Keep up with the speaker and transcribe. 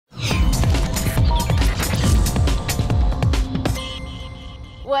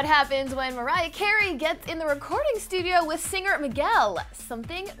What happens when Mariah Carey gets in the recording studio with singer Miguel?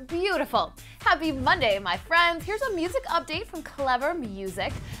 Something beautiful. Happy Monday, my friends. Here's a music update from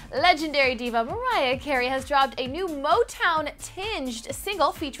ClevverMusic. Legendary diva Mariah Carey has dropped a new Motown tinged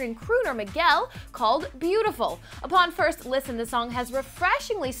single featuring crooner Miguel called Beautiful. Upon first listen, the song has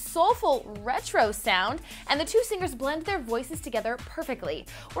refreshingly soulful retro sound, and the two singers blend their voices together perfectly.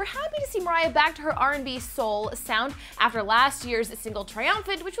 We're happy to see Mariah back to her R&B soul sound after last year's single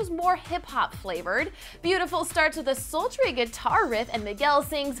Triumphant, which was more hip-hop flavored. Beautiful starts with a sultry guitar riff, and Miguel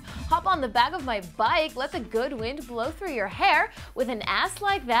sings, "Hop on the back of my bike, let the good wind blow through your hair. With an ass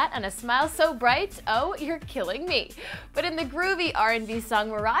like that and a smile so bright, oh, you're killing me." But in the groovy R&B song,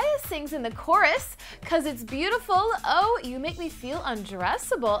 Mariah sings in the chorus, "'Cause it's beautiful, oh, you make me feel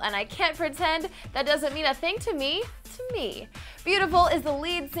undressable, and I can't pretend that doesn't mean a thing to me." Beautiful is the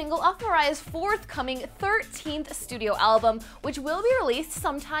lead single off Mariah's forthcoming 13th studio album, which will be released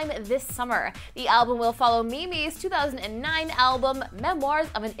sometime this summer. The album will follow Mimi's 2009 album, Memoirs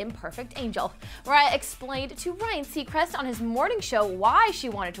of an Imperfect Angel. Mariah explained to Ryan Seacrest on his morning show why she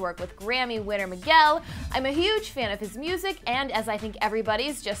wanted to work with Grammy winner Miguel. "I'm a huge fan of his music, and as I think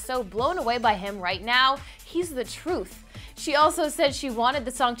everybody's just so blown away by him right now, he's the truth." She also said she wanted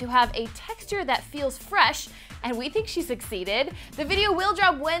the song to have a texture that feels fresh, and we think she succeeded. The video will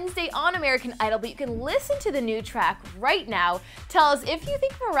drop Wednesday on American Idol, but you can listen to the new track right now. Tell us if you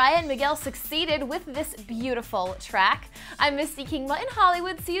think Mariah and Miguel succeeded with this beautiful track. I'm Misty Kingma in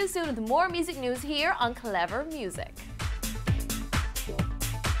Hollywood. See you soon with more music news here on ClevverMusic.